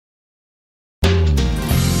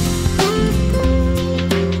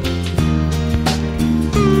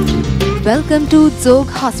Welcome to Jog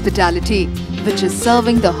Hospitality, which is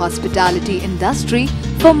serving the hospitality industry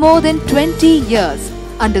for more than 20 years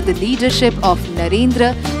under the leadership of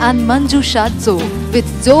Narendra and Manjusha Jog,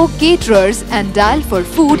 with Jog Caterers and Dial for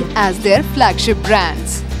Food as their flagship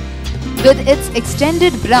brands. With its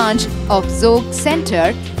extended branch of Jog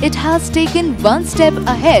Centre, it has taken one step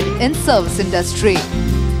ahead in service industry.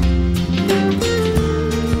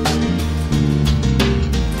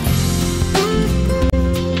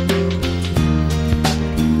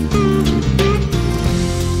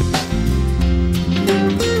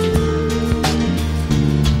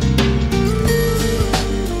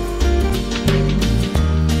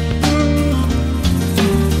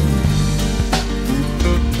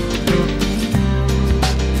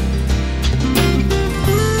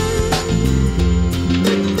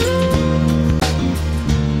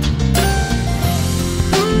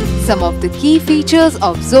 Some of the key features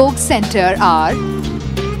of Jog Centre are: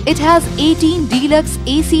 it has 18 deluxe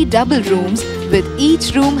AC double rooms with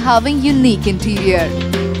each room having unique interior.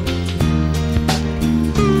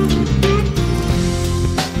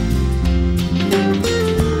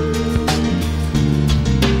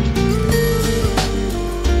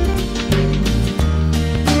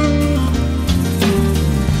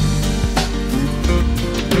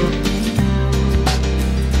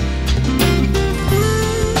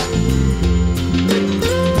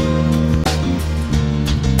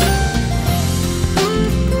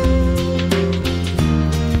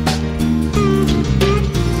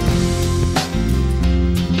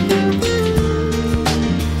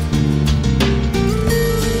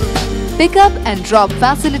 Pick up and drop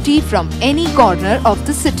facility from any corner of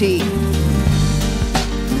the city.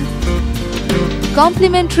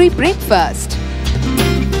 Complimentary breakfast.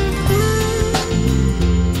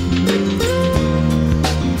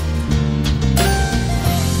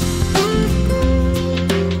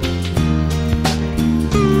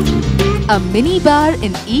 A mini bar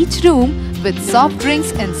in each room with soft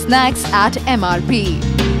drinks and snacks at MRP.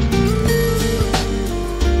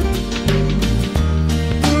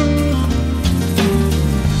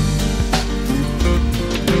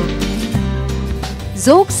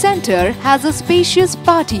 Jog Centre has a spacious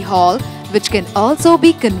party hall which can also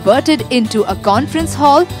be converted into a conference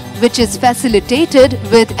hall, which is facilitated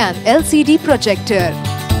with an LCD projector.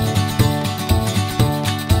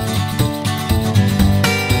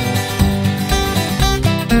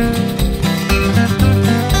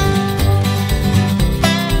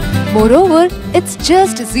 Moreover, it's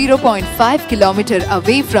just 0.5 km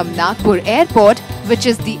away from Nagpur Airport, which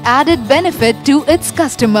is the added benefit to its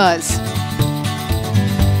customers.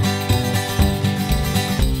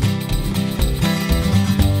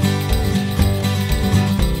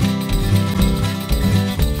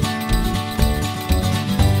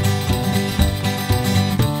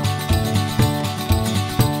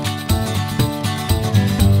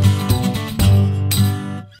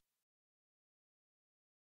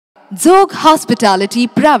 Jog Hospitality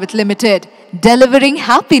Private Limited, delivering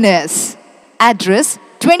happiness. Address: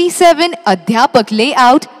 27 Adhyapak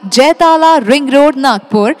Layout, Jaitala Ring Road,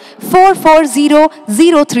 Nagpur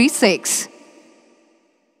 440036.